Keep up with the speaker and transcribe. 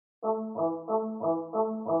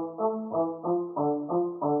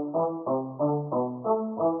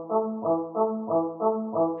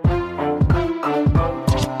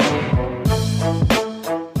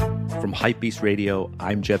Hypebeast Radio,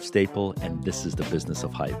 I'm Jeff Staple, and this is The Business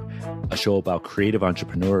of Hype, a show about creative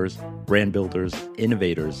entrepreneurs, brand builders,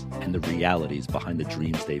 innovators, and the realities behind the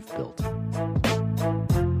dreams they've built.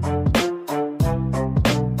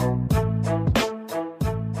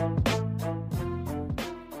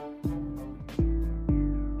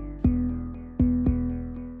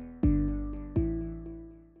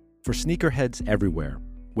 For sneakerheads everywhere,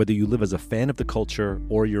 whether you live as a fan of the culture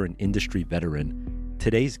or you're an industry veteran,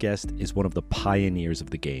 today's guest is one of the pioneers of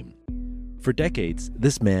the game. For decades,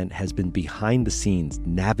 this man has been behind the scenes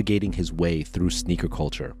navigating his way through sneaker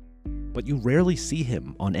culture. But you rarely see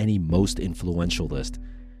him on any most influential list,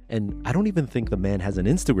 and I don't even think the man has an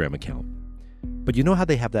Instagram account. But you know how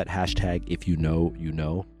they have that hashtag, if you know, you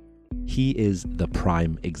know? He is the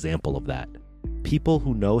prime example of that. People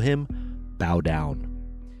who know him bow down.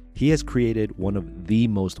 He has created one of the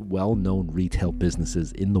most well-known retail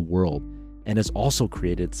businesses in the world and has also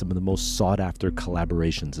created some of the most sought-after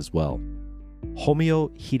collaborations as well. Homio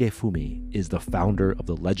Hidefumi is the founder of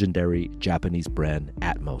the legendary Japanese brand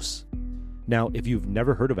Atmos. Now, if you've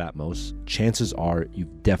never heard of Atmos, chances are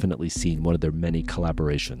you've definitely seen one of their many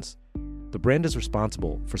collaborations. The brand is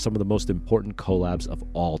responsible for some of the most important collabs of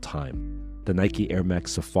all time. The Nike Air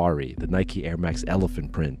Max Safari, the Nike Air Max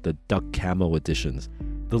Elephant Print, the Duck Camo editions.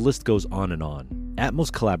 The list goes on and on. Atmos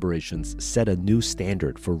collaborations set a new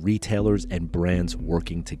standard for retailers and brands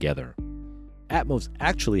working together. Atmos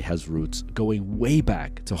actually has roots going way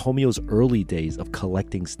back to Homio's early days of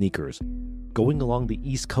collecting sneakers, going along the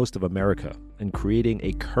east coast of America and creating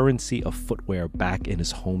a currency of footwear back in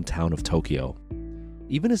his hometown of Tokyo.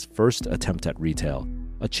 Even his first attempt at retail,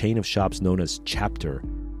 a chain of shops known as Chapter,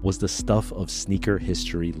 was the stuff of sneaker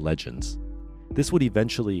history legends. This would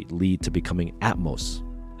eventually lead to becoming Atmos,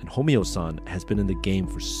 and Homio-san has been in the game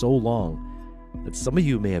for so long that some of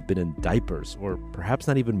you may have been in diapers or perhaps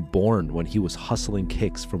not even born when he was hustling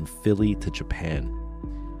kicks from Philly to Japan.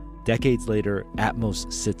 Decades later,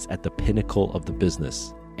 Atmos sits at the pinnacle of the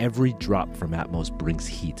business. Every drop from Atmos brings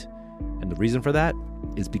heat. And the reason for that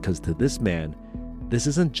is because to this man, this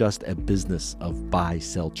isn't just a business of buy,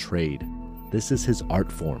 sell, trade. This is his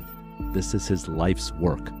art form. This is his life's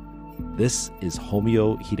work. This is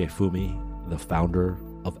Homio Hidefumi, the founder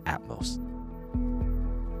of Atmos.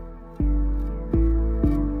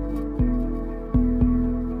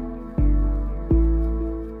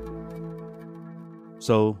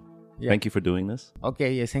 So, Thank you for doing this.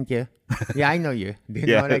 Okay, yeah, thank you. Yeah, I know you. You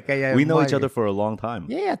Yeah, know, like, we know each other for a long time.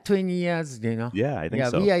 Yeah, 20 years, you know. Yeah, I think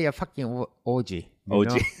so. We are fucking OG. you OG.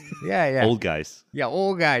 know. Yeah. Old guys. Yeah,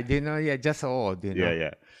 old guy, you know, just old, you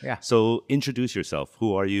know. Yeah. So introduce yourself.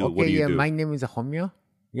 Who are you? Okay, What do you do? My name is Homio.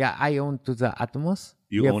 Yeah, I own to the Atmos.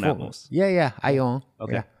 You own Atmos? Yeah, I own.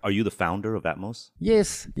 Okay. Yeah. Are you the founder of Atmos?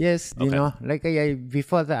 Yes, you Okay. know, like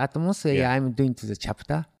before the Atmos, I'm doing to the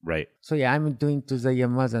Chapter. Right. So I'm doing to the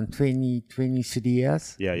more than 23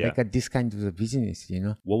 years. Yeah. Like this kind of the business, you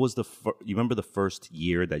know. What was you remember the first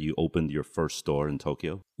year that you opened your first store in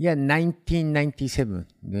Tokyo? Yeah, 1997,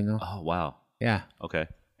 you know. Oh, wow. Yeah. Okay.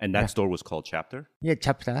 And that store was called Chapter? Yeah,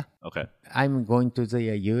 Chapter. Okay. I'm going to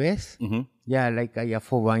the US. Mm-hmm. Yeah, like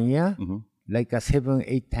for 1 year. Mm-hmm. Like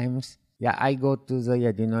 7-8 times. Yeah, I go to the,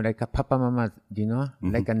 you know, like a Papa Mama, you know,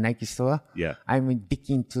 like a Nike store. Yeah. I'm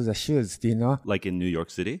digging to the shoes, you know. Like in New York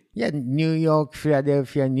City? Yeah, New York,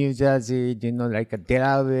 Philadelphia, New Jersey, you know, like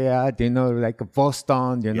Delaware, you know, like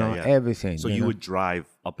Boston, you know, everything. So you would drive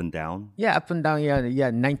up and down? Yeah, up and down,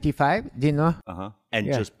 yeah, 95, you know. Uh-huh. And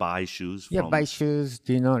just buy shoes from... Yeah, buy shoes,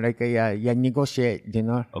 you know, like, negotiate, you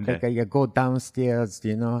know. Okay. Like, go downstairs,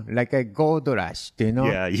 you know, like a gold rush, you know.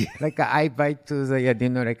 Yeah. Like, I buy to the, you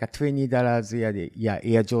know, like $20,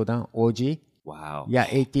 Air Jordan OG. Wow. Yeah,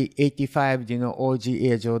 85, you know, OG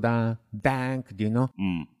Air Jordan, Dunk, you know.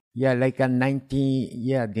 Yeah, like a 90,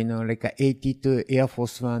 you know, like a 82 Air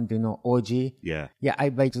Force One, you know, OG. Yeah. Yeah, I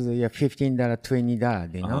buy to the $15,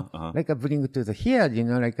 $20, you know. Like I bring to the here, you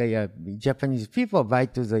know, like Japanese people buy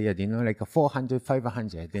to the, you know, like 400,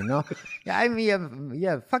 500, you know. Yeah, I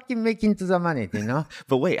mean, fucking making to the money, you know.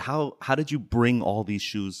 But wait, how did you bring all these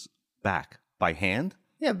shoes back? By hand?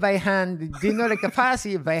 Yeah, by hand, you know, like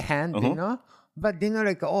first by hand, you know. But, you know,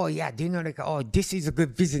 like, this is a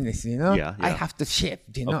good business, you know. Yeah. I have to ship,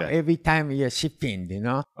 you know, every time you're shipping, you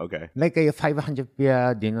know. Okay. Like a 500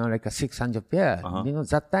 pair, you know, like a 600 pair. You know,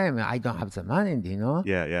 that time I don't have the money, you know.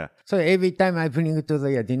 Yeah. So every time I bring it to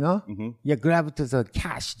the, you know, you grab to the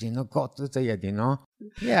cash, you know, go to the, you know.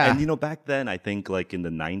 Yeah. And, you know, back then, I think like in the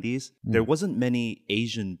 90s, there wasn't many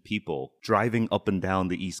Asian people driving up and down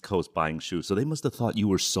the East Coast buying shoes. So they must have thought you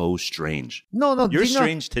were so strange. No. You're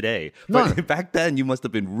strange today. But back then, you must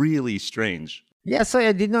have been really strange. Yeah, so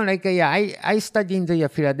I studied in the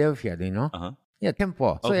Philadelphia, Yeah,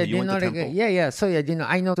 Temple. So Okay, you went to Temple. So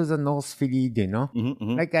I know to the North Philly,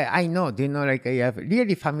 I know,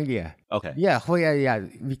 really familiar. Okay. Yeah, where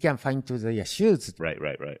we can find to the shoes. Right.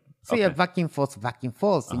 So Okay. back and forth.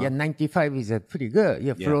 Yeah, 95 is pretty good.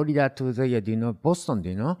 Yeah, Florida to the Boston,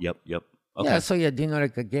 Yep. Okay. Yeah, so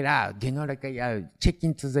get out, check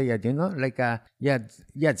into the,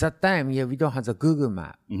 that time, we don't have the Google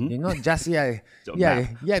map, just, So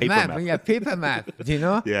paper map,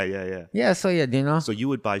 Yeah. Yeah, so, So you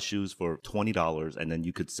would buy shoes for $20 and then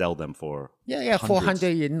you could sell them for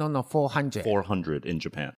 400, 400. 400 in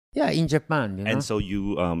Japan. Yeah, in Japan, And so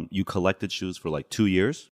you collected shoes for like 2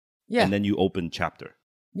 years? Yeah. And then you opened Chapter.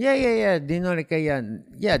 Yeah.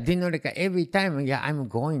 Every time, I'm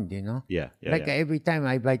going, Yeah. Every time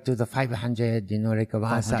I buy to the 500,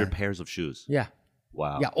 500 pairs of shoes. Yeah.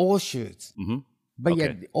 Wow. Yeah, all shoes. Mm-hmm. But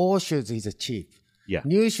Okay. all shoes is cheap. Yeah.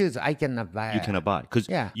 New shoes I cannot buy. You cannot buy because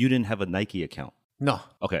you didn't have a Nike account. No.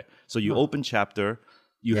 Okay. So you open Chapter.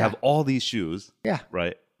 You Yeah. have all these shoes. Yeah.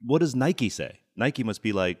 Right? What does Nike say? Nike must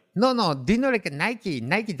be like, No.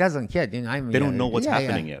 Nike doesn't care. they don't know what's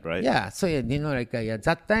happening yet, right? Yeah. So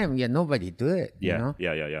that time, nobody do it. Yeah.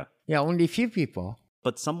 Yeah, only few people.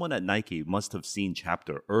 But someone at Nike must have seen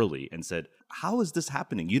Chapter early and said, how is this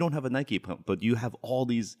happening? You don't have a Nike account, but you have all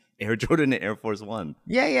these Air Jordan and Air Force One.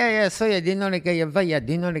 Yeah. So they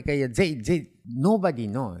nobody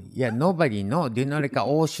know. Yeah, nobody know.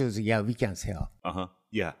 All shoes. Yeah, we can sell.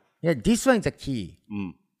 Yeah. Yeah, this one is the key.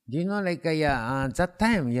 Mm. That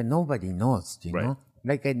time, nobody knows,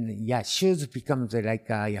 Right. Shoes becomes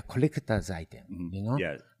collector's item,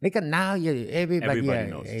 Yeah. Now, everybody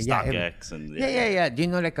knows. StockX and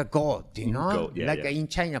gold, Gold, yeah. In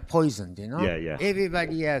China, poison, Yeah.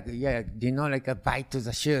 Everybody, buy to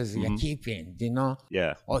the shoes, keeping,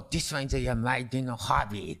 Yeah. Oh, this one's my,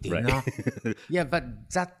 hobby, Right. Yeah, but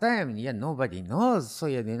that time, nobody knows, so,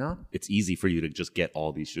 It's easy for you to just get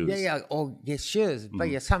all these shoes. or get shoes, but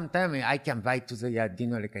sometimes I can buy to the,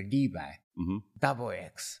 Levi, double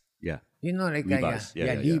X. Yeah. Levi's.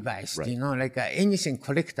 Levi's, Right. Anything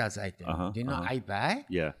collector's item, I buy.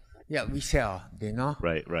 Yeah. Yeah, we sell,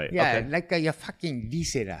 Right. Yeah, Okay. a fucking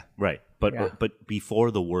reseller. Right. But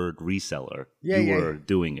before the word reseller, Yeah, you yeah, were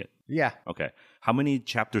doing it. Yeah. Okay. How many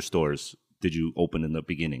Chapter stores did you open in the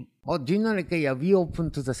beginning? Oh, do you know, we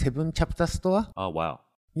open to the 7 Chapter store? Oh, wow.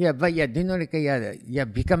 Yeah, but do you know,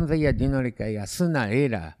 become the, sooner or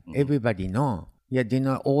later, everybody know. Yeah,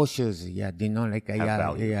 all shoes,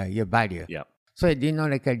 value. value. Yeah. So,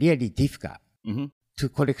 really difficult to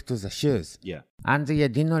collect the shoes. Yeah. And,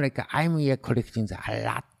 I'm collecting a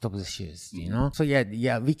lot of the shoes, So,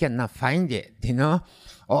 we cannot find it,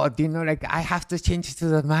 Or, I have to change to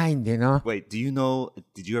the mind, Wait,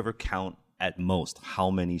 did you ever count at most how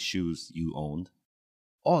many shoes you owned?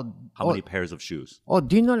 How many pairs of shoes? Oh,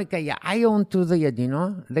 do you know, I own to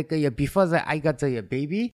the, before I got the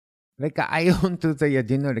baby, I own to the,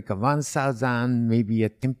 1,000, maybe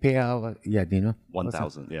 10 pair,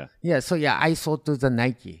 1,000, yeah. Yeah, so I sold to the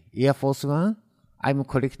Nike Air Force One. I'm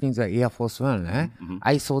collecting the Air Force One.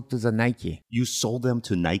 I sold to the Nike. You sold them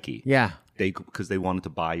to Nike. Yeah. Because they wanted to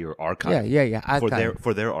buy your archive. Yeah. Archive.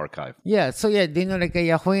 For their archive. Yeah. So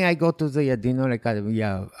when I go to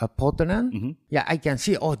the Portland, I can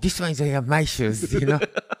see. Oh, this one is my shoes.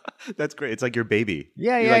 That's great. It's like your baby.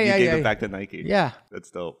 Yeah. You gave it back to Nike. Yeah. That's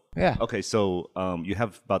dope. Yeah. Okay, so you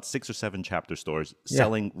have about 6 or 7 Chapter stores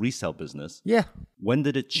selling resale business. Yeah. When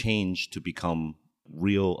did it change to become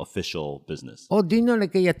real official business? Oh, do you know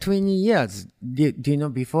 20 years? Do you know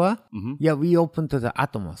before? Yeah, we opened to the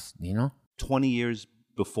Atmos. 20 years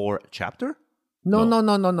before Chapter? No.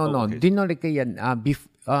 Okay. Do you know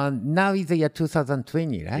now is the year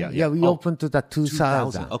 2020, right? Yeah. We opened to the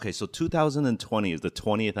 2000. Okay, so 2020 is the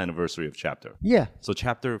 20th anniversary of Chapter. Yeah. So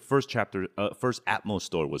first Atmos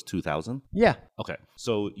store was 2000? Yeah. Okay,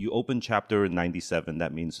 so you opened Chapter in 97.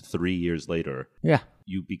 That means 3 years later. Yeah.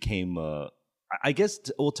 You became, I guess,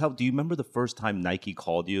 do you remember the first time Nike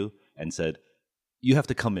called you and said, you have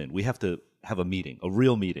to come in. We have to have a meeting, a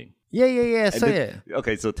real meeting. Yeah. So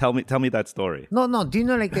Okay, so tell me that story. No. Do you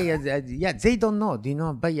know they don't know. Do you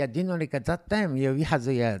know? But do you know at that time we had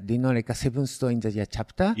do you know 7 store in the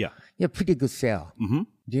Chapter. Yeah. Pretty good sale.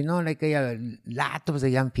 Do you know lot of the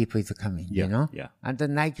young people is coming. Yeah. You know. Yeah. And the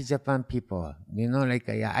Nike Japan people. You know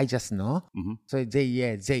I just know. So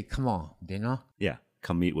they come on. Do you know. Yeah.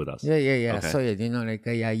 Come meet with us. Yeah. Okay. So you know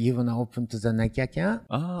you wanna open to the Nike account.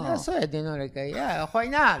 Oh. Yeah. So you know why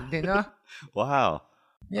not? You know. Wow.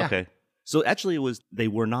 Yeah. Okay. So actually they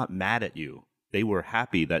were not mad at you they were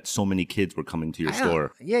happy that so many kids were coming to your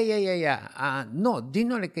store. Yeah. No, do you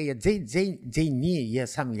know, like, they need,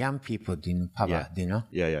 some young people, power,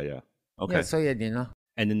 Yeah. Okay. Yeah, so,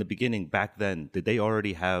 And in the beginning, back then, did they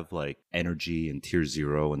already have like Energy and Tier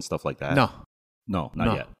Zero and stuff like that? No,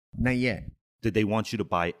 not yet. Not yet. Did they want you to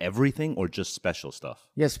buy everything or just special stuff?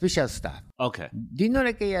 Yeah, special stuff. Okay. Do you know,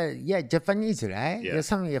 like, Japanese, right? Yeah.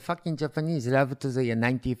 Some fucking Japanese love to the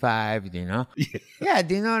 95, Yeah,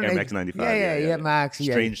 do you know, Air like, Max 95. Yeah, Max.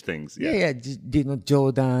 Strange things. Yeah. Do you know,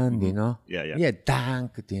 Jordan, Yeah. Yeah,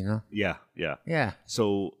 Dunk, Yeah. Yeah.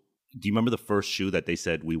 So, do you remember the first shoe that they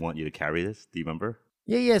said, we want you to carry this? Do you remember?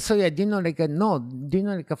 Yeah. So, do you know, like, do you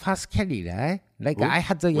know, like, a fast carry, right? Like, Who? I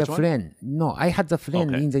had the Which one? friend. No, I had the friend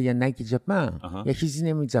Okay. in the Nike Japan. Uh-huh. Yeah, his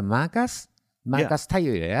name is Marcus. Marcus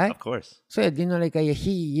Taylor, right? Of course. So, do you know, like,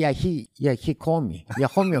 he called me. Yeah,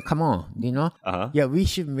 homie, come on, Uh-huh. Yeah, we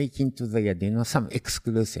should make into the, some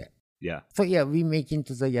exclusive. Yeah. So, we make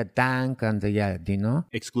into the Dunk and the,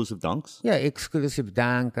 Exclusive dunks? Yeah, exclusive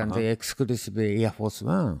Dunk and the exclusive Air Force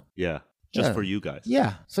One. Yeah. Just Yeah. for you guys.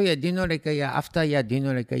 Yeah. So, do you know, like, after, do you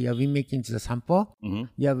know, like, we make into the sample. Mm-hmm.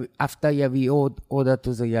 Yeah, after, we order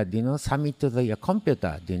to the, submit to the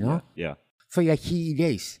computer, Yeah. So, he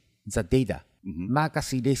erase the data. Mm-hmm.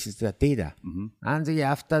 Marcus erases the data. And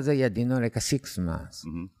after the, like 6 months.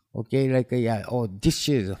 Okay, like, this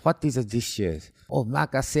shoes, what is this shoes?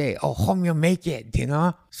 Marcus say, homie, make it,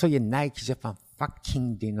 So, Nike Japan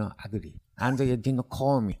fucking, agree. And,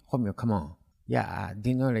 call me, homie, come on. Yeah,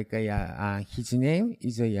 like, his name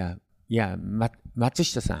is,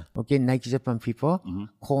 Matsushita-san. Okay, Nike Japan people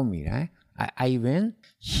call me, right? I went,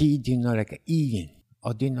 he, like, eating.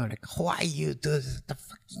 Or, like, why you do the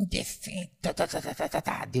fucking this thing?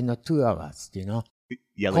 2 hours,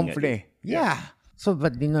 Yelling complain. at you. Yeah. So,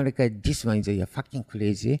 but, like, this one is fucking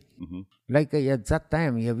crazy. Like, at that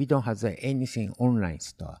time, we don't have anything online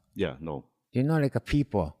store. Yeah, no. Like,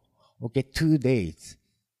 people, okay, 2 days.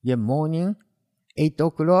 Morning, 8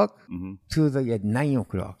 o'clock to the 9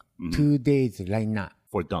 o'clock. 2 days right now.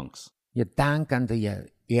 For dunks. Dunk and the Air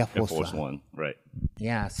Air Force, Force One. One, right.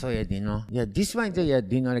 Yeah, so, this one is,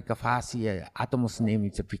 like, a fast, Atomos name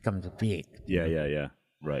is becomes big. Yeah.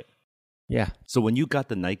 Right. Yeah. So when you got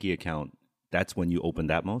the Nike account, that's when you opened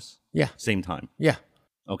Atmos? Yeah. Same time? Yeah.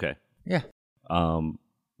 Okay. Yeah.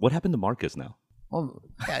 What happened to Marcus now?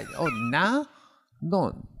 Now?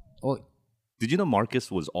 No. Did you know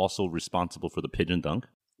Marcus was also responsible for the pigeon dunk?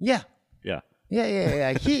 Yeah. Yeah.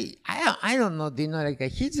 Yeah. I don't know, like,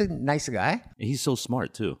 he's a nice guy. He's so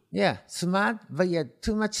smart too. Yeah, smart, but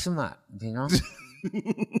too much smart, Too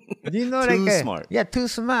like, smart. Yeah, too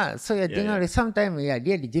smart. So, yeah. like, sometimes,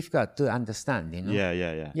 really difficult to understand,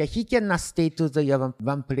 Yeah. Yeah, he cannot stay to the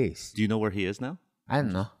one place. Do you know where he is now? I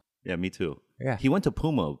don't know. Yeah, me too. Yeah. He went to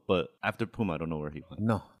Puma, but after Puma, I don't know where he went.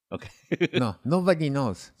 No. Okay. No, nobody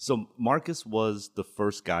knows. So Marcus was the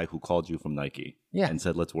first guy who called you from Nike Yeah. and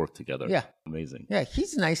said, let's work together. Yeah. Amazing. Yeah,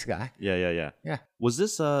 he's a nice guy. Yeah. Yeah. Was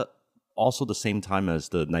this also the same time as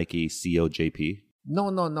the Nike CEO JP?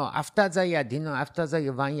 No. After the, after the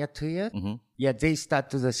 1 year, 2 years, yeah, they start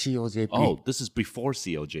to the COJP. Oh, this is before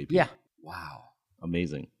CEO JP. Yeah. Wow.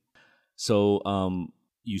 Amazing. So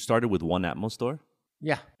you started with one Atmos store?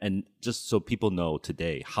 Yeah. And just so people know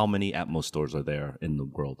today, how many Atmos stores are there in the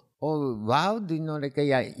world? Oh, wow. Do you know, like,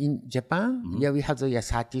 in Japan, we have the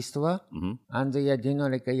 30 store. And, do you know,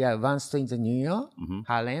 like, one store in the New York,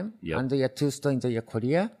 Harlem. Yep. And, 2 store in the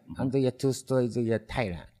Korea. And, 2 store in the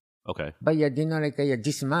Thailand. Okay. But, do you know, like,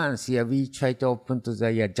 this month, we try to open to the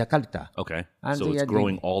Jakarta. Okay. And so it's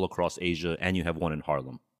growing all across Asia, and you have one in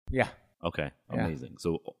Harlem. Yeah. Okay. Yeah. Amazing.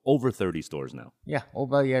 So over 30 stores now. Yeah.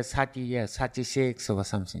 Over 30, 36 or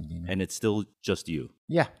something. And it's still just you.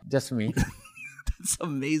 Yeah. Just me. That's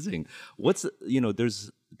amazing.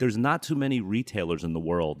 There's not too many retailers in the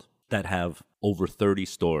world that have over 30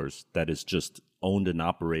 stores that is just owned and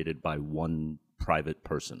operated by one private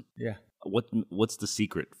person. Yeah. What's the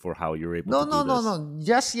secret for how you're able to do this? No.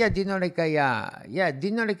 Just, do you know, like, do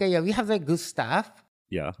you know, like, we have, like, good staff.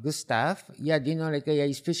 Yeah. Good stuff. Yeah, do you know, like,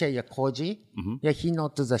 especially Koji. Yeah, he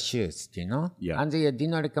knows the shoes, Yeah. And, do you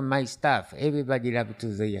know, like, my staff, everybody love to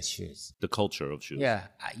the shoes. The culture of shoes.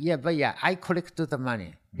 Yeah, but I collect the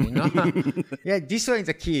money, Yeah, this one is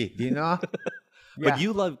the key, Yeah. But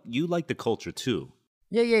you like the culture too.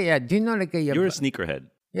 Yeah. Do you know, like, You're a sneakerhead.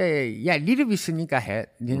 Yeah, little bit sneakerhead,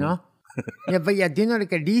 Yeah, but do you know,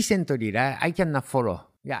 like, recently, right, I cannot follow.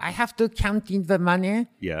 Yeah, I have to count in the money.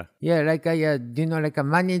 Yeah. Yeah, like, do you know, like,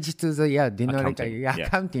 manage to the, do you know, Accounting. like,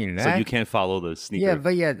 accounting, right? So you can't follow the sneaker. Yeah,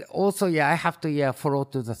 but also, I have to, follow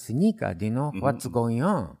to the sneaker, what's going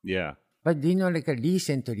on. Yeah. But like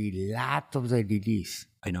recently, lot of the release.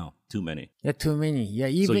 I know, too many. Yeah, too many. Yeah,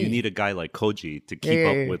 even so you need a guy like Koji to keep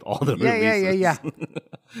up with all the releases.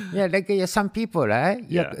 Yeah, like some people, right?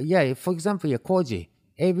 Yeah. For example, Koji.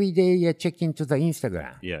 Every day you check into the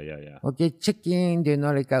Instagram. Yeah. Okay, check in,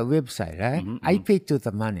 like a website, right? I pay to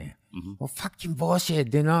the money. Oh, fucking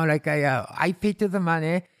bullshit, like I pay to the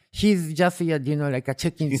money. He's just, like a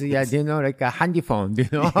check-in, like a handy phone,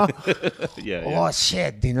 Yeah. Oh,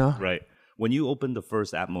 shit, Right. When you opened the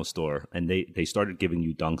first Atmos store and they started giving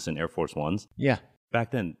you Dunks and Air Force Ones. Yeah.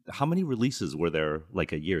 Back then, how many releases were there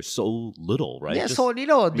like a year? So little, right? Yeah, so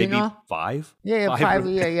little, maybe 5? Yeah, 5,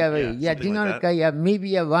 yeah,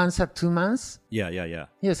 maybe once or 2 months. Yeah.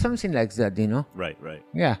 Yeah, something like that, Right.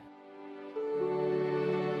 Yeah.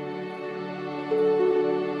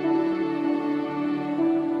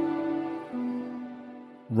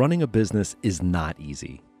 Running a business is not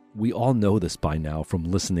easy. We all know this by now from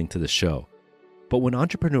listening to the show. But when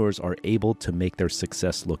entrepreneurs are able to make their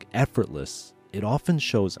success look effortless, it often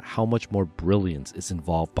shows how much more brilliance is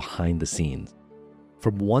involved behind the scenes.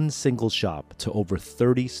 From one single shop to over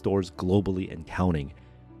 30 stores globally and counting,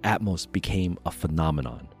 Atmos became a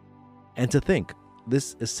phenomenon. And to think,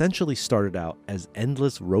 this essentially started out as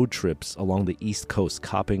endless road trips along the East Coast,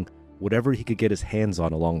 copping whatever he could get his hands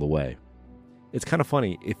on along the way. It's kind of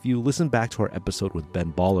funny, if you listen back to our episode with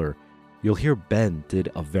Ben Baller, you'll hear Ben did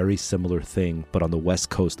a very similar thing, but on the west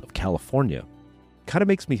coast of California. Kind of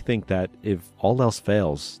makes me think that if all else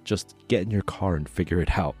fails, just get in your car and figure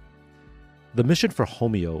it out. The mission for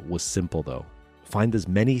Homeo was simple though. Find as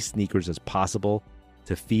many sneakers as possible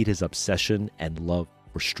to feed his obsession and love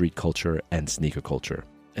for street culture and sneaker culture.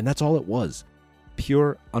 And that's all it was.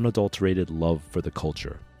 Pure, unadulterated love for the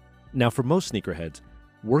culture. Now for most sneakerheads,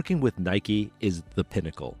 working with Nike is the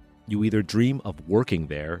pinnacle. You either dream of working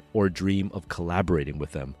there or dream of collaborating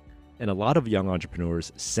with them. And a lot of young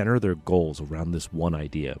entrepreneurs center their goals around this one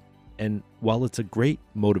idea. And while it's a great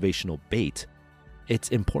motivational bait, it's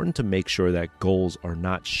important to make sure that goals are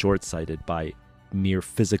not short-sighted by mere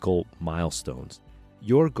physical milestones.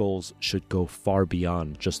 Your goals should go far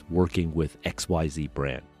beyond just working with XYZ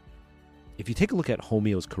brand. If you take a look at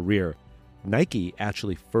Homeo's career, Nike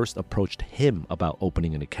actually first approached him about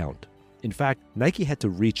opening an account. In fact, Nike had to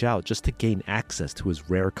reach out just to gain access to his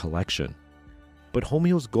rare collection. But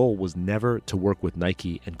Homeo's goal was never to work with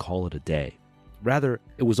Nike and call it a day. Rather,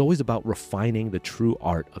 it was always about refining the true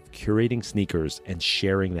art of curating sneakers and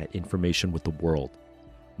sharing that information with the world.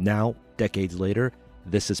 Now, decades later,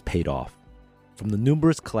 this has paid off. From the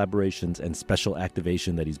numerous collaborations and special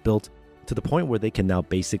activation that he's built, to the point where they can now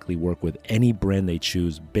basically work with any brand they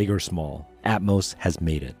choose, big or small, Atmos has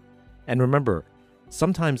made it. And remember,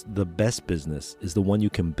 sometimes the best business is the one you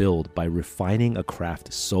can build by refining a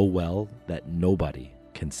craft so well that nobody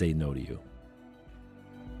can say no to you.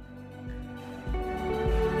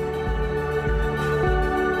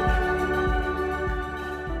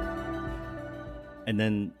 And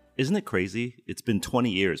then, isn't it crazy? It's been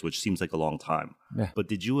 20 years, which seems like a long time. Yeah. But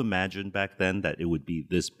did you imagine back then that it would be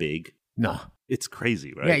this big? No. It's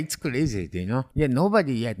crazy, right? Yeah, it's crazy, Yeah,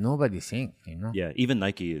 nobody think, Yeah, even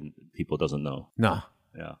Nike and people doesn't know. No.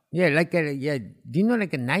 Yeah. Yeah, like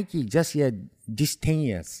Nike just, this 10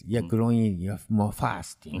 years, growing more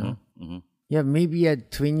fast, Yeah, maybe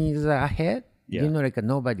 20 years ahead, Yeah.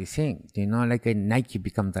 Nobody think, Nike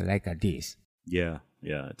becomes like this. Yeah,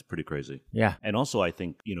 it's pretty crazy. Yeah. And also, I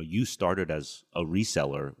think, you started as a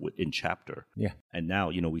reseller in Chapter. Yeah. And now,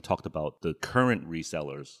 we talked about the current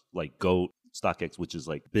resellers like GOAT, StockX, which is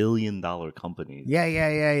like billion-dollar companies. Yeah.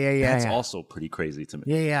 That's also pretty crazy to me.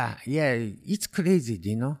 Yeah. It's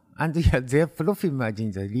crazy, And their profit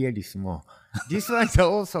margins are really small. This one's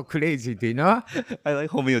also crazy, I like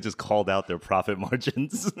Homeo just called out their profit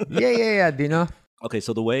margins. Yeah. Okay,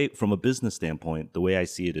 so from a business standpoint, the way I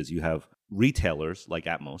see it is you have retailers like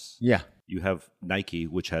Atmos. Yeah. You have Nike,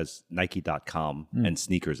 which has Nike.com and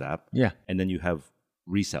Sneakers app. Yeah. And then you have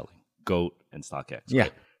reselling, GOAT and StockX. Yeah.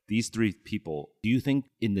 Right? These three people, do you think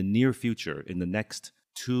in the near future, in the next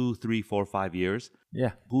 2, 3, 4, 5 years,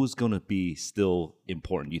 who's going to be still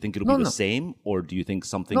important? Do you think it'll be the same, or do you think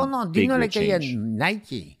something big will change?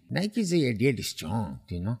 Nike is really strong,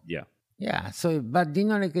 Yeah. Yeah, so, but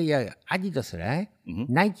Adidas, right?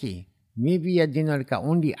 Mm-hmm. Nike, maybe,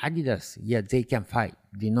 only Adidas, they can fight,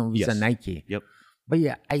 with the Nike. Yep. But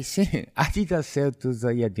I think Adidas sell to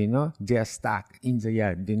the, their stock in the,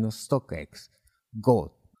 StockX,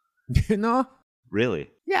 GOAT, Really?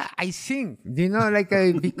 Yeah, I think,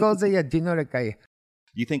 because,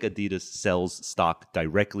 You think Adidas sells stock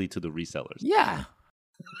directly to the resellers? Yeah.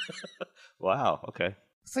 Wow, okay.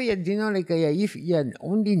 So if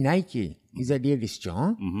only Nike is really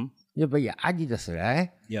strong, but Adidas, right?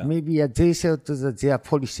 Yeah. Maybe they sell to their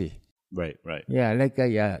policy. Right.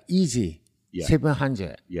 Yeah, easy,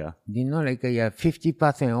 700. Yeah.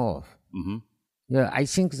 50% off. Yeah, I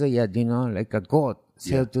think a gold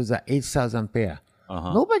sell to the 8,000 pair.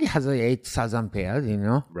 Nobody has 8,000 pairs,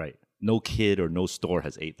 Right. No kid or no store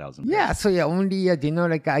has 8,000 pairs. Yeah, so only I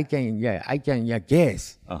can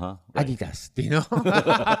guess. Right. Adidas,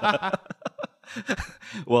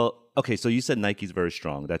 Well, okay, so you said Nike's very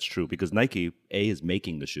strong. That's true because Nike, A, is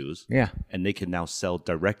making the shoes. Yeah. And they can now sell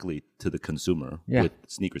directly to the consumer Yeah. with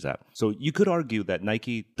Sneakers app. So you could argue that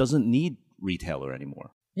Nike doesn't need retailer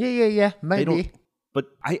anymore. Yeah, They maybe. don't. But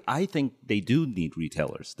I think they do need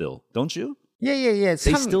retailers still, don't you? Yeah.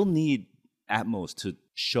 They still need Atmos to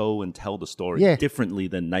show and tell the story Yeah. differently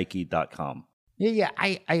than Nike.com. Yeah.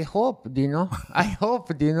 I hope, I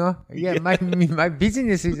hope, Yeah, my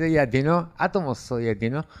business is, Atomos, so,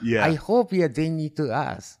 Yeah. I hope, they need to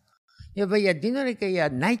ask. Yeah, but,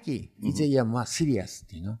 Nike is, more serious,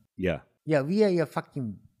 Yeah. Yeah, we are,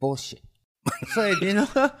 fucking bullshit. So,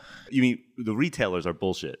 You mean the retailers are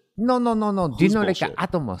bullshit? No. Who's bullshit?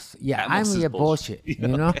 Atomos. Yeah, Atmos is I'm bullshit,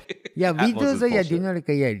 Yeah, Atmos we is do,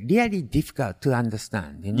 bullshit. really difficult to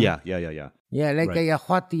understand, Yeah. Yeah, Right.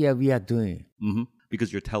 what we are doing.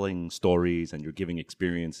 Because you're telling stories and you're giving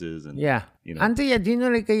experiences and Yeah. you know. And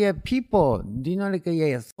people,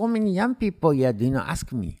 so many young people,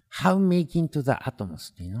 ask me, how making to the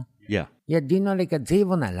atoms, Yeah. Yeah, they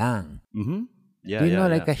wanna learn.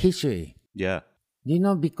 Yeah. A history. Yeah.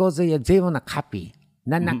 Because they wanna copy.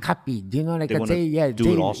 Not copy, They wanna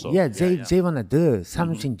do it also. They wanna do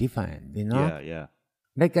something different, Yeah.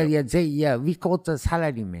 we call the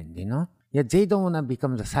salaryman, Yeah, they don't wanna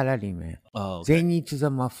become the salaryman. Oh, okay. They need to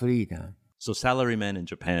more freedom. So salaryman in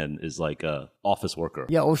Japan is like a office worker.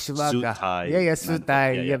 Yeah, office worker. Suit, tie, Yeah, suit,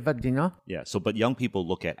 tie. yeah. Yeah, but Yeah. So, but young people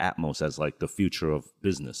look at Atmos as like the future of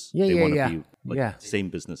business. Yeah, they yeah, want to yeah. be like Yeah. same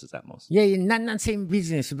business as Atmos. Yeah, not same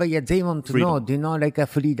business, but they want to Freedom. know, a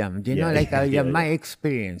freedom, Yeah. my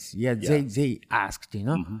experience. Yeah, they asked,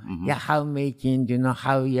 how making,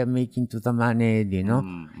 how you're making to the money,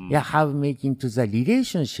 how making to the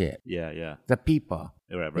relationship, Yeah. the people.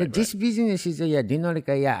 Right. This business is, I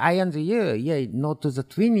and you, not to the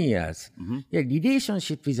 20 years. Yeah,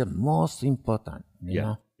 relationship is the most important,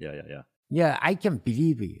 Yeah. Yeah, I can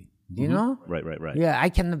believe you, Right. Yeah, I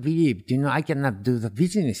cannot believe, I cannot do the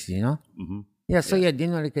business, Yeah, so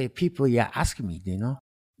people, ask me,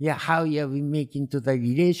 Yeah, how we make into the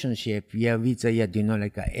relationship, with,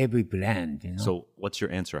 every brand, So, what's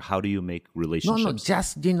your answer? How do you make No, relationships?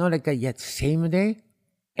 just, same day,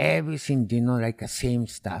 everything, same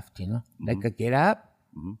stuff, get up,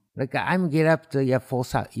 I'm get up to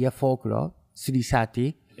 4 o'clock,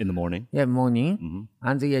 3:30. In the morning? Yeah, morning.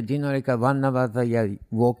 And 1 hour,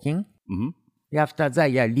 walking. After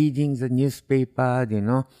that, reading the newspaper,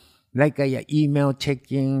 email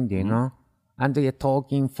checking, and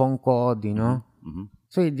talking, phone call,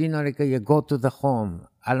 So, you go to the home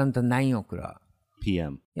around 9 o'clock.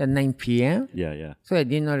 PM. Yeah, 9 p.m. Yeah. So,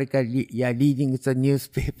 reading the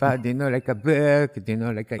newspaper, a book,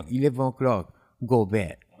 11 o'clock, go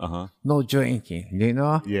bed. No drinking,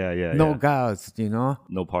 Yeah. No girls,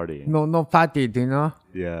 No partying. No party,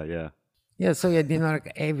 Yeah. Yeah, so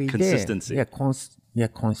every day. Consistency. Yeah,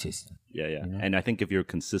 consistent. Yeah. And I think if you're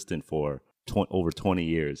consistent for over 20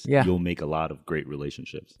 years, Yeah. you'll make a lot of great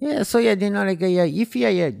relationships. Yeah, so if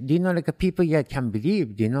people can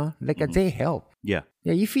believe, they help. Yeah.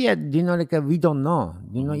 Yeah, if we don't know,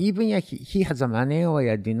 even he has a money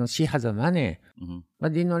or she has a money,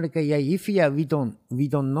 but if we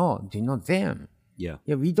don't know, them. Yeah.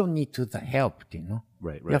 Yeah, we don't need to the help,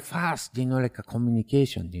 Right. Yeah, fast, a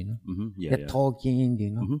communication, Yeah. talking,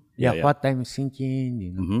 Yeah. what I'm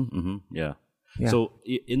thinking, Yeah. Yeah. So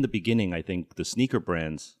in the beginning, I think the sneaker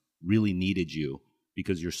brands really needed you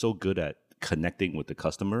because you're so good at connecting with the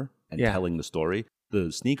customer and Yeah. telling the story.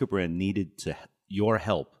 The sneaker brand needed your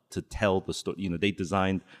help to tell the story. They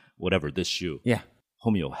designed whatever, this shoe. Yeah,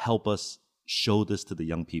 Homeo, help us show this to the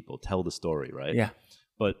young people, tell the story, right? yeah.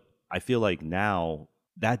 But I feel like now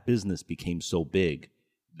that business became so big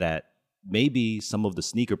that maybe some of the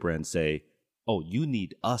sneaker brands say, oh, you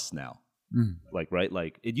need us now. Right?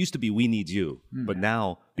 Like it used to be we need you, but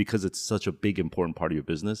now because it's such a big, important part of your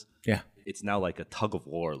business, Yeah. it's now like a tug of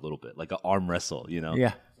war a little bit, like an arm wrestle,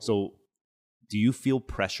 Yeah. So do you feel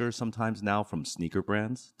pressure sometimes now from sneaker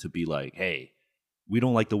brands to be like, hey, we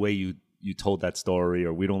don't like the way you told that story,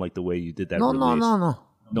 or we don't like the way you did that No, release?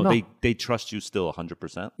 No, they trust you still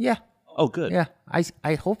 100%? Yeah, Oh, good. yeah.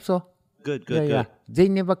 I hope so. Good. They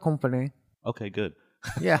never complain. Okay, good.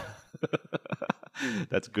 Yeah.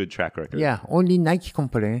 That's a good track record. Yeah. Only Nike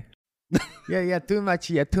complain. Too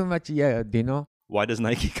much. Why does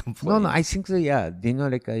Nike complain? No, I think so.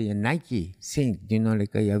 Nike think,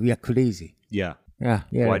 we are crazy. Yeah. Yeah.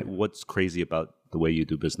 What's crazy about the way you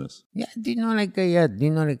do business? Yeah, we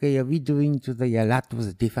doing to the lot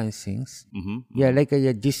of different things.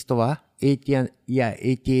 This store, 80.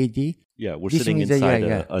 Yeah, we're This sitting means inside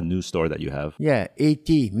a new store that you have. Yeah,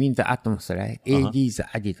 80 means the Atoms, right? 80 is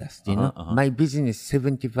Adidas, My business,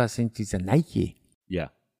 70% is Nike. Yeah.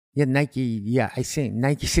 Yeah, Nike, I think,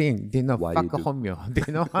 Nike saying, Why fuck do you do- Homyo,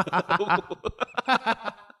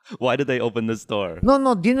 Why did they open this store? No,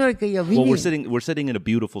 Well, we're sitting in a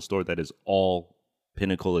beautiful store that is all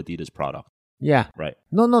Pinnacle Adidas product, Yeah. right?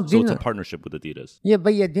 No, So it's a partnership with Adidas. Yeah,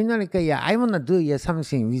 but I want to do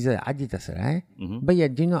something with Adidas, right? But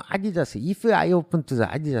Adidas, if I open to the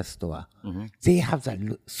Adidas store, they have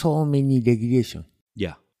so many regulations.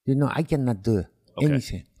 Yeah. I cannot do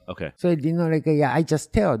anything. Okay. So, I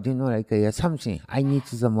just tell, something. I need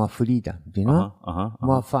more freedom,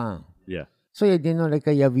 more fun. Yeah. So,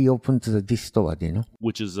 we open to this store,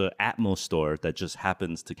 Which is a Atmos store that just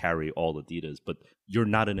happens to carry all Adidas, but you're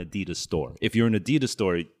not an Adidas store. If you're an Adidas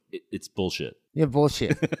store, it's bullshit. Yeah,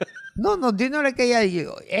 bullshit. No,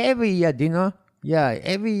 every year,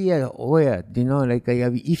 every year, where,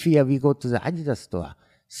 if we go to the Adidas store,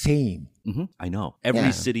 same. I know.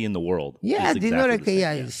 Every city in the world. Yeah, is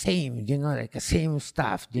exactly same. Same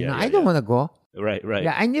stuff. Yeah, I don't want to go. Right.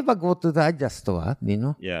 Yeah, I never go to the Adidas store.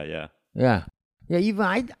 Yeah. Yeah. Even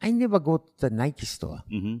I never go to the Nike store.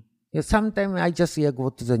 Yeah, sometimes I just go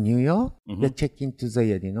to the New York. Check into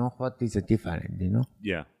the what is the different.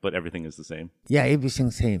 Yeah, but everything is the same. Yeah, everything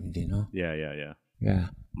same. Yeah. Yeah.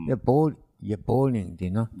 Bowling.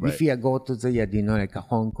 Right. If you go to the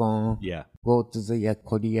Hong Kong. Yeah. Go to the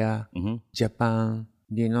Korea, Japan.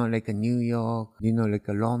 New York.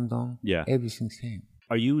 London. Yeah. Everything same.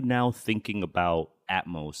 Are you now thinking about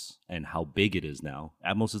Atmos and how big it is now?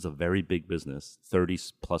 Atmos is a very big business, 30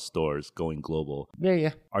 plus stores going global.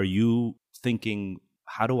 Yeah. Are you thinking,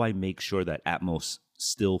 how do I make sure that Atmos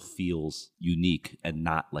still feels unique and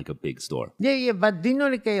not like a big store? Yeah, but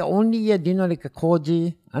only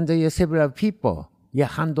Koji and several people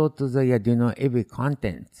handle to the every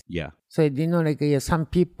content. Yeah. So some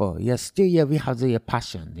people still we have the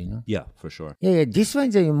passion, Yeah, for sure. Yeah, this one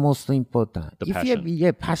is the most important. The if passion. you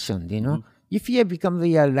have passion, if you become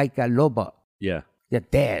like a robot, Yeah. you're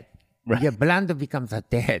dead. Right. Your brand becomes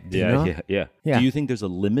dead. Yeah. Yeah. Do you think there's a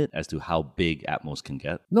limit as to how big Atmos can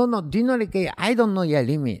get? No. I don't know your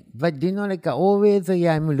limit, but always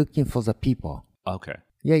I'm looking for the people. Okay.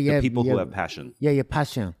 Yeah. The people who have passion. Yeah, your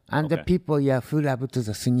passion. And the Okay. people full up to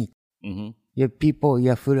the sneak. Mm-hmm.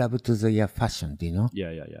 People full up to the fashion,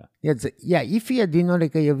 Yeah. If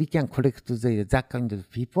we can collect to that kind of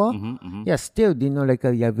people, Mm-hmm. still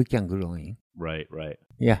we can growing. Right.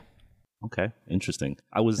 Yeah. Okay, interesting.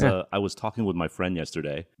 I was talking with my friend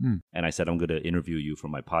yesterday, and I said I'm going to interview you for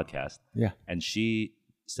my podcast. Yeah. And she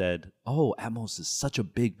said, "Oh, Atmos is such a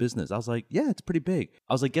big business." I was like, "Yeah, it's pretty big."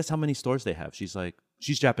 I was like, "Guess how many stores they have?" She's like,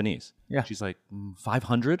 "She's Japanese." Yeah. She's like,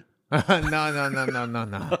 500?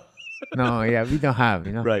 No. No, yeah, we don't have,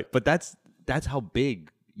 Right, but that's how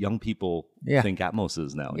big young people think Atmos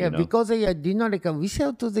is now. Yeah, because we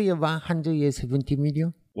sell to the 170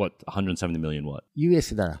 million What, 170 million what? US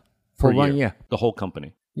dollar for Per 1 year. The whole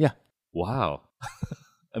company. Yeah. Wow.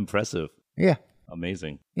 Impressive. Yeah.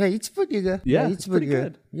 Amazing. Yeah, it's pretty good. Yeah, it's pretty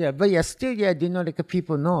good. Yeah, but still,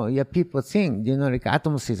 people know. Yeah, people think,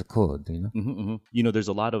 Atmos is cool, There's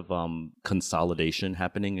a lot of consolidation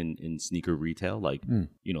happening in sneaker retail. Like,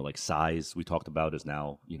 like Size we talked about is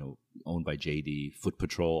now, owned by JD. Foot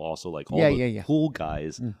Patrol also, like all the cool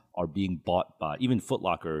guys are being bought by, even Foot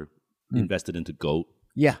Locker invested into GOAT.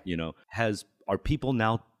 Yeah. Are people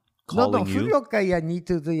now calling you? Foot Locker need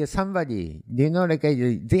to do somebody.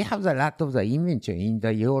 They have a lot of the inventory in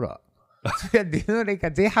the Europe. So,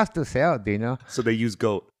 they have to sell, So they use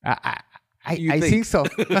GOAT. I think so.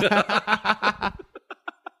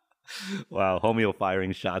 Wow, Homeo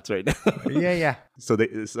firing shots right now. Yeah. So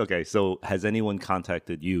has anyone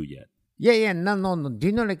contacted you yet? Yeah. No. Do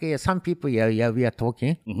you know, some people, we are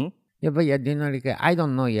talking. Mm-hmm. Yeah, but I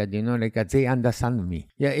don't know, they understand me.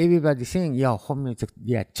 Yeah, everybody saying, Homeo,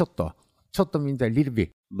 ちょっと means a little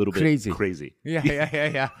bit. Crazy.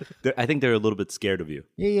 Yeah. I think they're a little bit scared of you.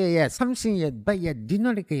 Yeah. Something, but do you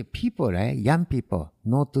know, people, right? Young people,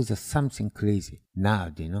 not do something crazy now,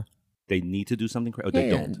 They need to do something crazy? They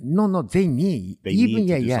don't? No, they need. They Even, need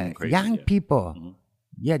to do something crazy, young people,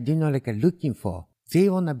 do you know, looking for they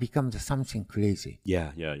want to become something crazy.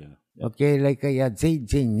 Yeah. Okay, they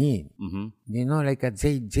need,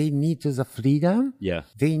 they need to the freedom. Yeah.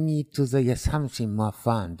 They need to the something more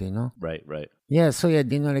fun, Right. Yeah, so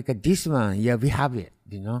this one, we have it,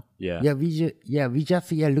 Yeah. Yeah, we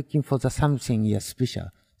just looking for the something special,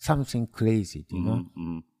 something crazy,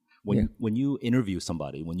 When you interview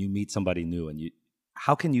somebody, when you meet somebody new,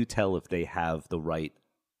 how can you tell if they have the right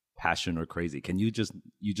passion or crazy? Can you just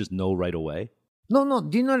know right away? No,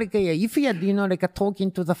 if you are,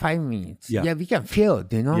 talking to the 5 minutes, we can feel,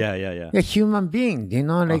 Yeah. Human being,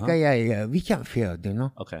 we can feel,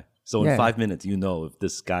 Okay. So in 5 minutes, if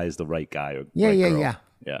this guy is the right guy or girl.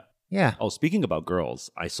 Yeah. Oh, speaking about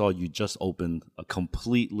girls, I saw you just opened a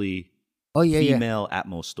completely female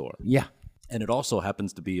Atmos store. Yeah. And it also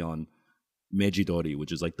happens to be on Mejidori,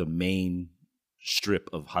 which is like the main strip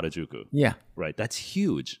of Harajuku. Yeah. Right. That's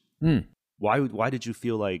huge. Why did you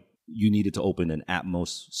feel like you needed to open an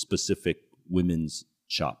Atmos specific women's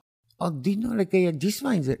shop? Oh, this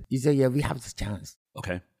one is we have the chance.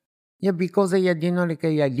 Okay. Yeah, because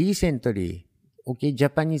recently,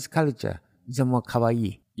 Japanese culture is more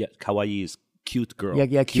kawaii. Yeah, kawaii is cute girl.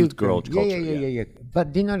 Yeah, cute girl culture. Yeah.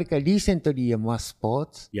 But recently more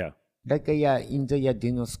sports. Yeah. In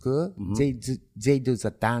the school, they do the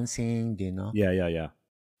dancing, Yeah.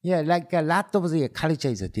 Yeah, a lot of the culture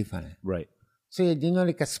is different. Right. So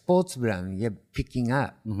a sports brand, picking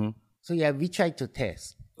up. So we try to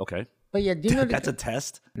test. Okay. But that's a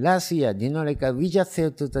test. Last year, we just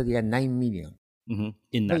sell to the 9 million.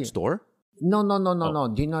 In that store? No. We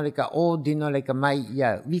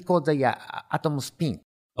call the Atmos Pink.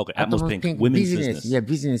 Okay, Atmos Pink women's business. Yeah,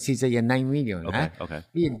 business is 9 million. Okay.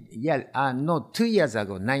 2 years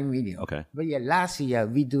ago, 9 million. Okay. But last year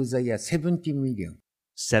we do the 70 million.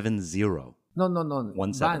 70. No.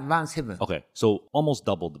 17. Okay, so almost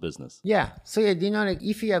double the business. Yeah. So if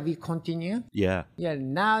we continue. Yeah. Yeah.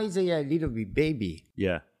 Now is a little bit baby.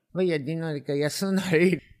 Yeah. But sooner.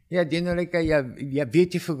 Yeah,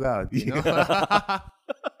 beautiful girl.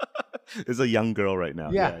 It's a young girl right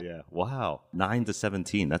now. Yeah. Wow. 9 to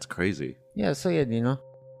 17. That's crazy. Yeah. So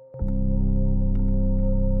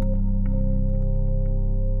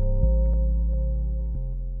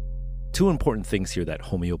Two important things here that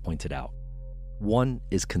Homio pointed out. One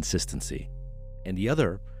is consistency, and the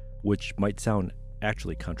other, which might sound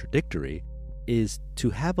actually contradictory, is to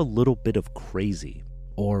have a little bit of crazy,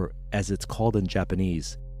 or as it's called in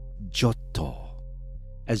Japanese, jotto.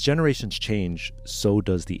 As generations change, so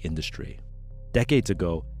does the industry. Decades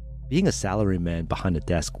ago, being a salaryman behind a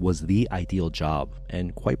desk was the ideal job,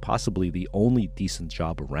 and quite possibly the only decent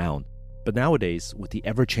job around. But nowadays, with the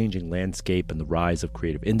ever-changing landscape and the rise of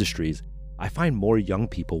creative industries, I find more young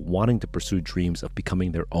people wanting to pursue dreams of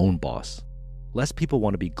becoming their own boss. Less people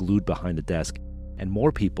want to be glued behind a desk, and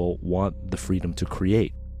more people want the freedom to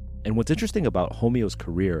create. And what's interesting about Homio's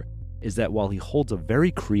career is that while he holds a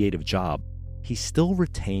very creative job, he still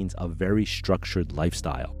retains a very structured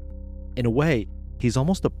lifestyle. In a way, he's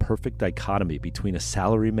almost a perfect dichotomy between a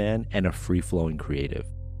salaryman and a free-flowing creative.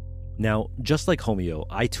 Now, just like Homio,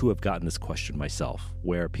 I too have gotten this question myself,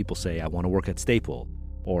 where people say, I want to work at Staple,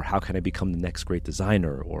 or how can I become the next great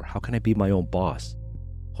designer, or how can I be my own boss?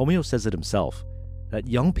 Homio says it himself, that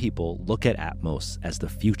young people look at Atmos as the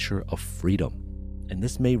future of freedom. And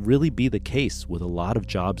this may really be the case with a lot of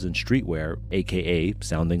jobs in streetwear, aka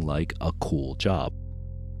sounding like a cool job.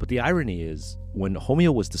 But the irony is, when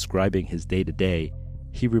Homio was describing his day-to-day,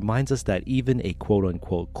 he reminds us that even a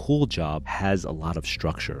quote-unquote cool job has a lot of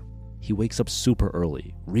structure. He wakes up super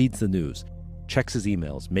early, reads the news, checks his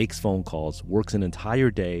emails, makes phone calls, works an entire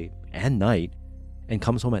day and night, and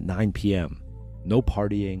comes home at 9 p.m. No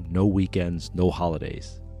partying, no weekends, no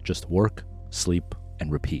holidays. Just work, sleep,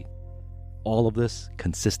 and repeat. All of this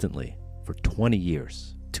consistently for 20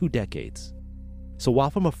 years, 2 decades. So while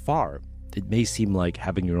from afar, it may seem like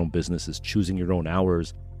having your own business is choosing your own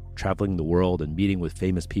hours, traveling the world, and meeting with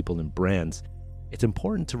famous people and brands, it's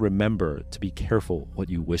important to remember to be careful what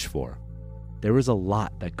you wish for. There is a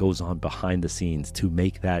lot that goes on behind the scenes to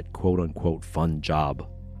make that quote-unquote fun job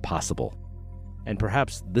possible. And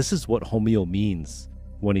perhaps this is what Homio means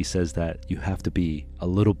when he says that you have to be a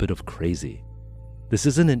little bit of crazy. This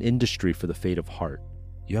isn't an industry for the faint of heart.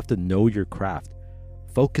 You have to know your craft,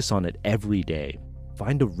 focus on it every day,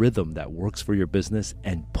 find a rhythm that works for your business,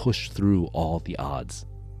 and push through all the odds.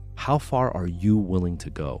 How far are you willing to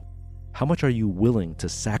go? How much are you willing to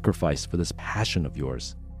sacrifice for this passion of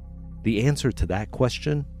yours? The answer to that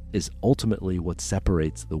question is ultimately what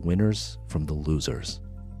separates the winners from the losers.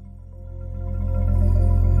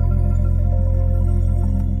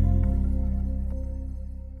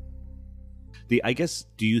 I guess,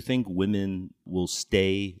 do you think women will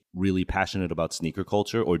stay really passionate about sneaker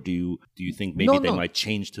culture, or do you think maybe they might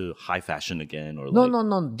change to high fashion again? Or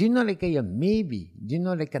No. Do you know like maybe? Do you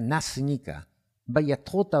know like not sneaker, but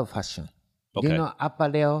total fashion? Okay. Do you know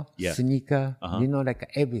apparel, Yeah. sneaker? Do you know like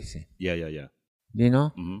everything? Yeah. Do you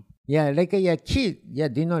know? Yeah, like a kid. Yeah,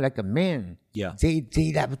 do you know like a man? Yeah.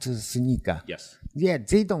 They love to sneaker. Yes. Yeah,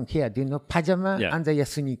 they don't care. Do you know pajama under your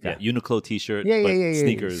sneaker? Yeah. Uniqlo T-shirt. Yeah.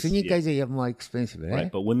 Sneakers. Sneakers are more expensive, right?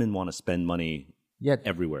 Right. But women want to spend money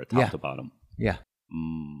everywhere, top to bottom. Yeah.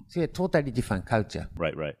 So totally different culture.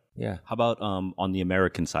 Right. Yeah. How about on the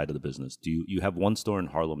American side of the business? Do you have one store in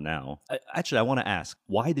Harlem now? Actually, I want to ask,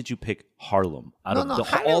 why did you pick Harlem out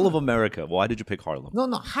of all of America? Why did you pick Harlem?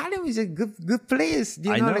 No, Harlem is a good place.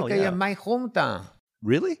 Do you know, like my hometown.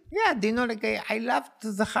 Really? Yeah, do you know, like I love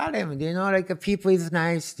the Harlem. Do you know, like people is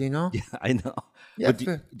nice. Do you know? Yeah, I know. Yeah,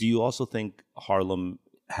 but do you also think Harlem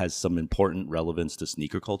has some important relevance to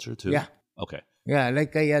sneaker culture too? Yeah. Okay. Yeah,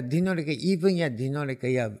 like do you know, like even do you know, like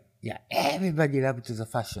everybody loves the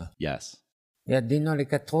fashion. Yes. Yeah, do you know,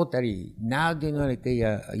 like totally now. Do you know, like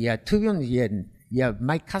to be honest,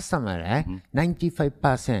 my customer, right?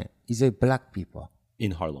 95% is a black people in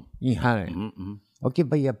Harlem. In Harlem. Okay,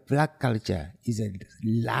 but black culture is a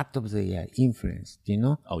lot of the influence. Do you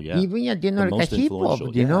know? Oh yeah. Even do you know, like hip hop.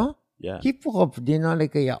 Do you know? Yeah. Hip hop. Do you know,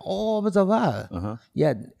 like all over the world.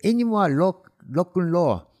 Yeah, any more rock and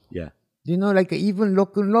roll. Yeah. Do you know, like even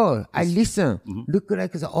rock and roll? I listen. Look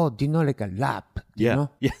like do you know, like a rap? Do you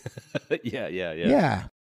know? Yeah. Yeah.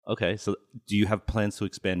 Okay, so do you have plans to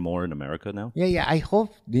expand more in America now? Yeah. I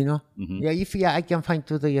hope. Do you know? Yeah, if I can find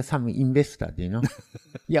some investor. Do you know?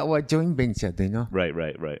 Yeah, or joint venture. Do you know? Right.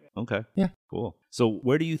 Okay. Yeah. Cool. So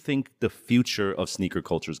where do you think the future of sneaker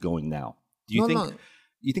culture is going now? Do you think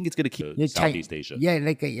you think it's going to keep Southeast Asia? Yeah,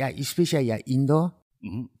 like especially Indo.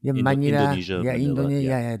 Yeah, Manila. Indonesia.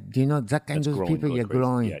 Yeah. Do you know that kind of people? You're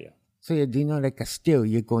growing. Yeah. So do you know, like still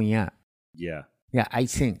you're going up? Yeah. Yeah, I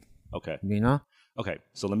think. Okay. Do you know? Okay,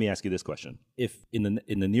 so let me ask you this question: if in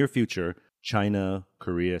the near future, China,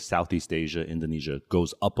 Korea, Southeast Asia, Indonesia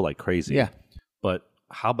goes up like crazy, but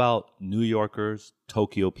how about New Yorkers,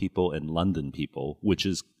 Tokyo people, and London people, which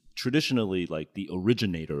is traditionally like the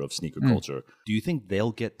originator of sneaker culture? Do you think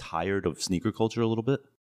they'll get tired of sneaker culture a little bit?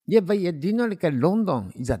 Yeah, but do you know, like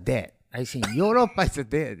London is dead. I think Europe is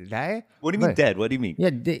dead, right? What do you mean dead? What do you mean? Yeah,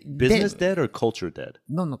 business dead or culture dead?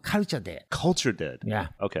 No, culture dead. Culture dead. Yeah.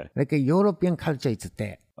 Okay. Like European culture is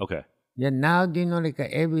dead. Okay. Yeah, now do you know, like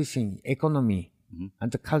everything, economy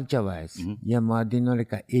and the culture wise. Yeah, more do you know,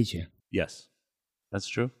 like Asia. Yes, that's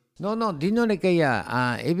true. No, do you know, like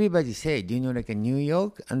everybody say, do you know, like New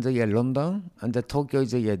York and London and Tokyo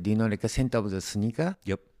is do you know, like a center of the sneaker.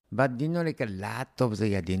 Yep. But do you know, like a lot of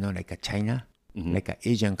the do you know, like China. Like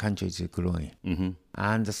Asian countries is growing,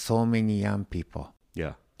 and so many young people.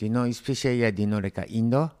 Yeah. Do you know, especially do you know, like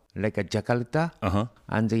Indo, like Jakarta,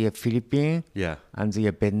 and the Philippines, and the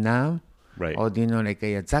Vietnam, right? Or do you know, like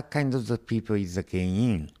that kind of the people is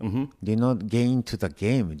getting in. Do you know, getting to the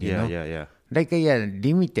game? Do you know? Yeah. Like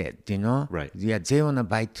limited, you know? Right. Yeah, they wanna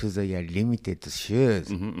buy to the limited shoes.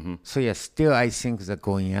 So still I think they're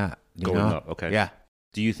going up. Going up, okay. Yeah.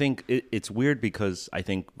 Do you think it's weird because I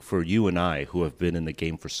think for you and I who have been in the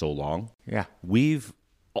game for so long, we've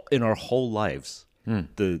in our whole lives,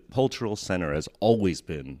 the cultural center has always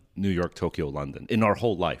been New York, Tokyo, London in our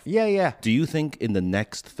whole life. Yeah. Do you think in the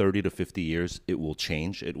next 30 to 50 years it will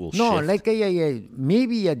change? It will shift? No, like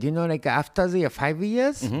maybe do you know, like after the 5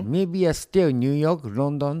 years, maybe still New York,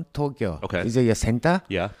 London, Tokyo is a center.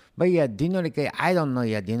 Yeah. But do you know, like I don't know,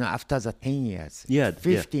 do you know, after the 10 years,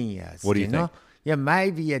 15 years. What do you think? Know? Yeah,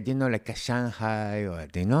 maybe, do you know, like Shanghai or,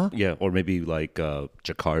 do you know? Yeah, or maybe like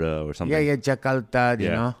Jakarta or something. Yeah, Jakarta, you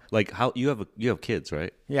know? Like how you have kids,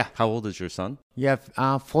 right? Yeah. How old is your son? Yeah,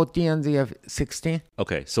 14 and 16.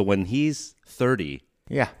 Okay, so when he's 30,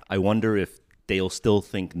 I wonder if they'll still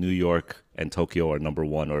think New York and Tokyo are number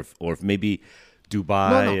one, or if maybe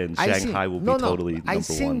Dubai and Shanghai will be totally number one. I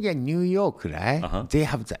think New York, right? They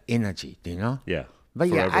have the energy, do you know? Yeah. But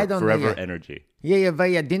forever, I don't forever know. Energy. Yeah, but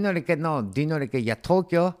do you know, like, do you know, like,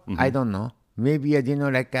 Tokyo? I don't know. Maybe, do you know,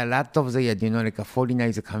 like, a lot of the, do you know, like,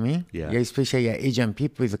 foreigners coming. Yeah, especially Asian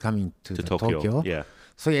people is coming to Tokyo. Yeah.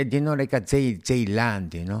 So, do you know, like, they learn,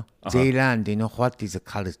 you know? They learn, you know, what is the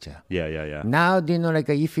culture. Yeah. Now, do you know, like,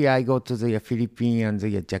 if I go to the Philippines and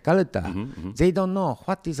the Jakarta, they don't know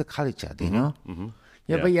what is the culture, do you know?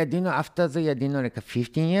 Yeah, but do you know, after the, do you know, like,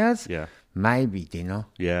 15 years, maybe, do you know?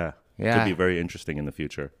 Yeah. Could be very interesting in the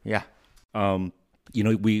future. Yeah. You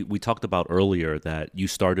know, we talked about earlier that you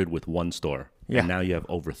started with one store and now you have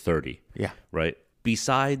over 30. Yeah. Right?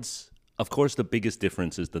 Besides Of course, the biggest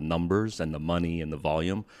difference is the numbers and the money and the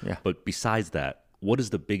volume. Yeah. But besides that, what is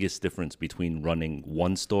the biggest difference between running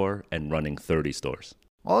one store and running 30 stores?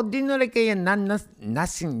 Oh, nothing,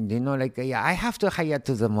 I have to hire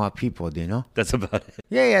to the more people, That's about it.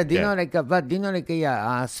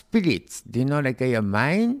 But, spirits,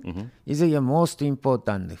 mind is your most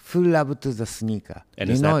important. Full love to the sneaker.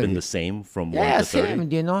 And has that been the same from 1 to 30?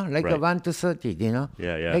 Same, Right. 1 to 30,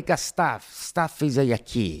 Yeah. Like a staff is your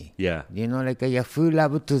key. Yeah. Full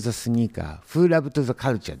love to the sneaker, full love to the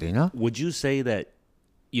culture, Would you say that,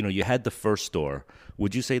 you had the first store.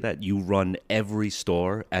 Would you say that you run every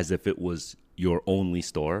store as if it was your only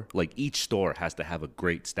store? Like each store has to have a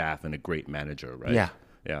great staff and a great manager, right? Yeah.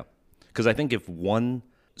 Yeah. Because I think if one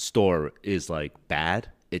store is like bad,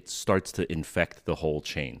 it starts to infect the whole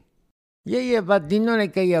chain. But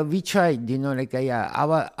we tried,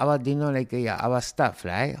 our staff,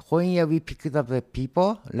 right? When we picked up the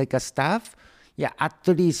people, like a staff, at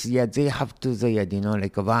least, they have to,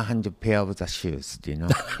 100 pair of the shoes,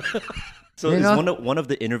 So is one of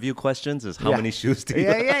the interview questions is how many shoes do you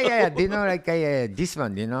have? This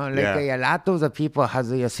one, a lot of the people has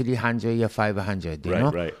 300, 500,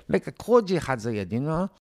 Right. Like Koji has,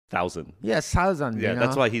 1,000. 1,000, Yeah,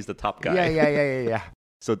 that's why he's the top guy. Yeah.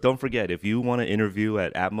 So don't forget, if you want to interview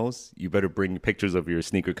at Atmos, you better bring pictures of your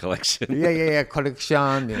sneaker collection.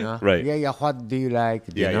 Collection, Right. What do you like,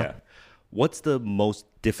 Yeah. What's the most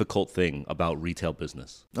difficult thing about retail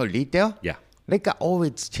business? Oh, retail? Yeah.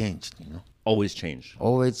 Always changed, Always change.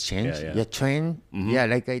 Always change. Yeah. Trend.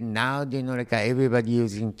 Now, everybody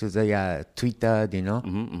using to the Twitter,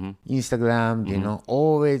 Instagram,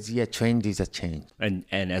 always, trend is a change. And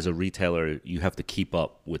as a retailer, you have to keep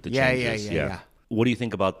up with the Yeah, changes. yeah. What do you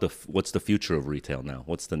think about what's the future of retail now?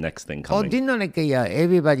 What's the next thing Oh, coming?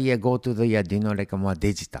 everybody go to the, more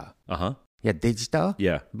digital. Uh-huh. Digital.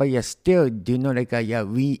 Yeah. But still,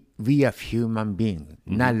 we are human being,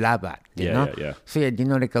 not robot, Yeah. So,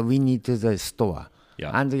 we need to the store.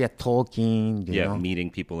 Yeah. And we are talking, meeting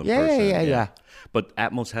people in person. Yeah. But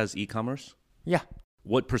Atmos has e-commerce? Yeah.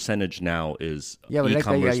 What percentage now is like,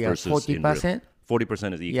 e-commerce versus 40%?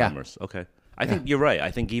 40% is e-commerce. Yeah. Okay. I think you're right. I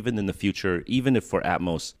think even in the future, even if for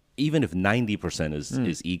Atmos, even if 90%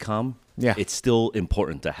 is e-com, it's still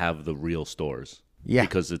important to have the real stores. Yeah.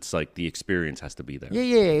 Because it's like the experience has to be there.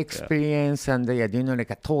 Experience and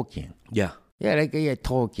talking. Yeah.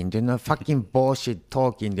 Talking, fucking bullshit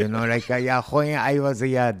talking, when I was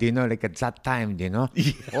that time,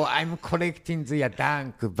 or I'm collecting the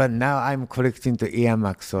Dunk, but now I'm collecting the Air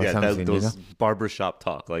Max or something, those barbershop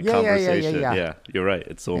talk, like conversation. Yeah, you're right.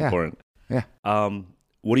 It's so important. Yeah.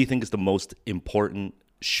 What do you think is the most important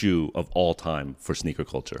shoe of all time for sneaker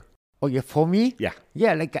culture? Oh, for me?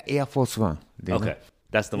 Yeah. Like Air Force One. Okay.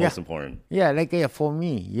 That's the most important. For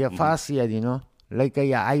me, first year,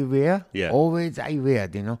 I wear, always I wear,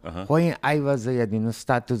 When I was,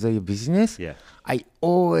 start to the business, I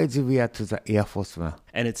always wear to the Air Force One.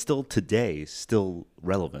 And it's still today, still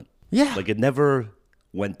relevant. Yeah. Like it never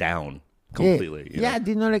went down completely.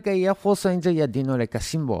 Air Force One is, a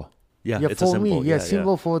symbol. Yeah, it's for a symbol. Me,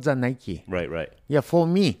 symbol for the Nike. Right. Yeah, for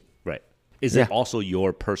me. Right. Is it also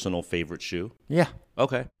your personal favorite shoe? Yeah.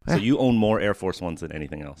 Okay. So you own more Air Force Ones than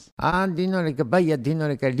anything else. And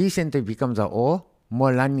recently becomes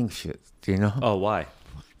more running shoes, Oh, why?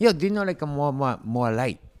 More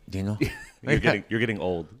light, You're getting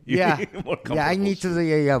old. Yeah. More I need shoes.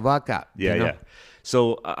 to work out. Yeah.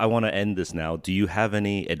 So I want to end this now. Do you have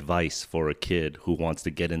any advice for a kid who wants to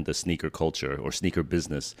get into sneaker culture or sneaker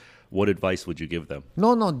business? What advice would you give them?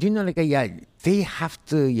 No, they have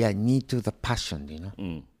to, need to the passion,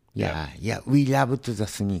 we love to the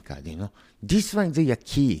sneaker, This one is the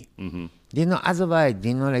key. Mm-hmm. Otherwise,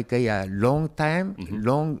 long time,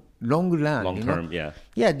 long run. Long term, Yeah,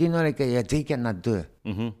 they cannot do it.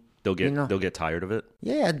 Mm-hmm. They'll get tired of it.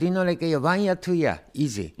 Yeah, 1 year, 2 year,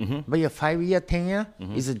 easy. Mm-hmm. But 5 year, 10 year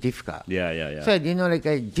is difficult. Yeah. So,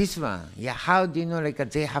 this one, how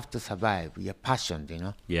they have to survive, passion,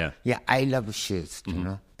 Yeah. Yeah, I love shoes,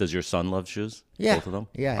 Does your son love shoes? Yeah. Both of them?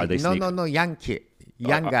 Yeah. Are they No, young kid,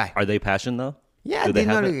 young guy. Are they passion though? Yeah, Do they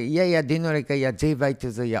have it? they buy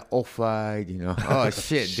to the offer, Oh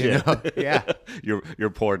shit, Yeah. You're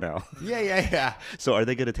poor now. Yeah. So are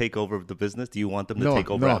they going to take over the business? Do you want them to No, take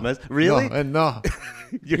over no. Atmos? Really? No.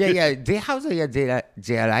 They have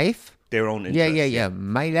their life. Their own interests. Yeah.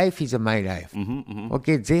 My life is my life.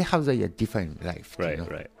 Okay, they have a different life. Right.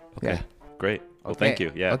 Okay. Yeah. Great. Well, Okay. thank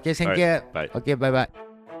you. Yeah. Okay, thank All you. right. Bye. Okay, bye.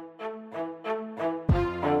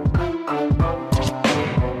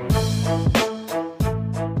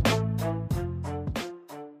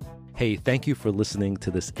 Hey, thank you for listening to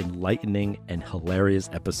this enlightening and hilarious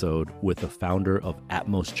episode with the founder of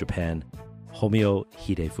Atmos Japan, Homio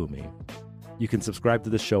Hidefumi. You can subscribe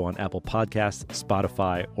to the show on Apple Podcasts,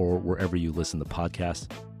 Spotify, or wherever you listen to podcasts.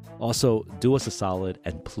 Also, do us a solid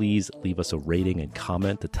and please leave us a rating and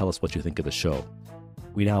comment to tell us what you think of the show.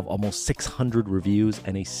 We now have almost 600 reviews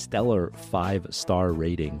and a stellar 5-star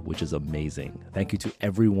rating, which is amazing. Thank you to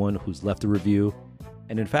everyone who's left a review.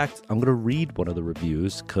 And in fact, I'm going to read one of the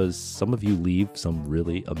reviews because some of you leave some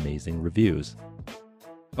really amazing reviews.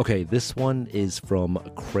 Okay, this one is from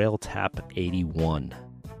KrailTap81.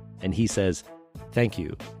 And he says, "Thank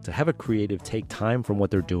you. To have a creative take time from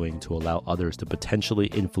what they're doing to allow others to potentially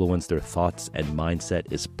influence their thoughts and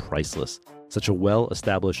mindset is priceless. Such a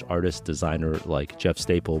well-established artist designer like Jeff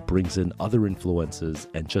Staple brings in other influences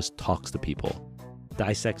and just talks to people,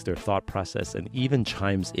 dissects their thought process, and even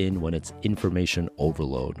chimes in when it's information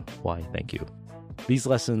overload. Why, thank you. These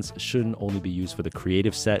lessons shouldn't only be used for the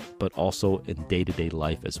creative set, but also in day-to-day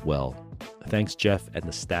life as well. Thanks, Jeff and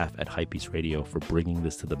the staff at Hypebeast Radio for bringing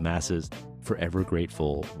this to the masses. Forever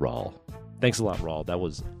grateful, Raul." Thanks a lot, Raul. That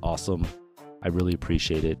was awesome. I really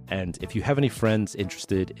appreciate it. And if you have any friends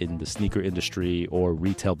interested in the sneaker industry or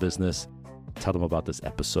retail business, tell them about this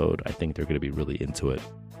episode. I think they're going to be really into it.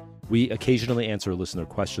 We occasionally answer listener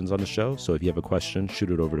questions on the show, so if you have a question,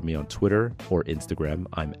 shoot it over to me on Twitter or Instagram.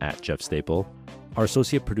 I'm at Jeff Staple. Our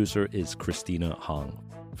associate producer is Christina Hong.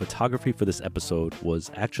 Photography for this episode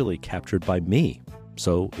was actually captured by me.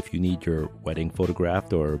 So if you need your wedding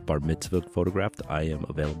photographed or bar mitzvah photographed, I am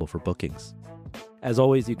available for bookings. As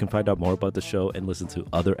always, you can find out more about the show and listen to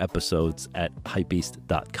other episodes at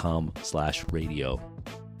hypebeast.com/radio.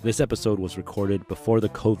 This episode was recorded before the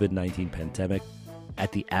COVID-19 pandemic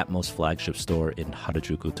at the Atmos flagship store in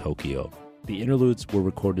Harajuku, Tokyo. The interludes were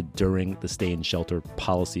recorded during the stay-in-shelter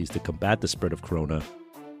policies to combat the spread of corona,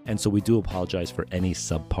 and so we do apologize for any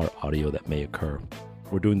subpar audio that may occur.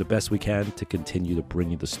 We're doing the best we can to continue to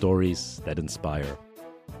bring you the stories that inspire.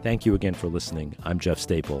 Thank you again for listening. I'm Jeff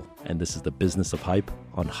Staple, and this is The Business of Hype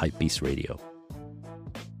on Hypebeast Radio.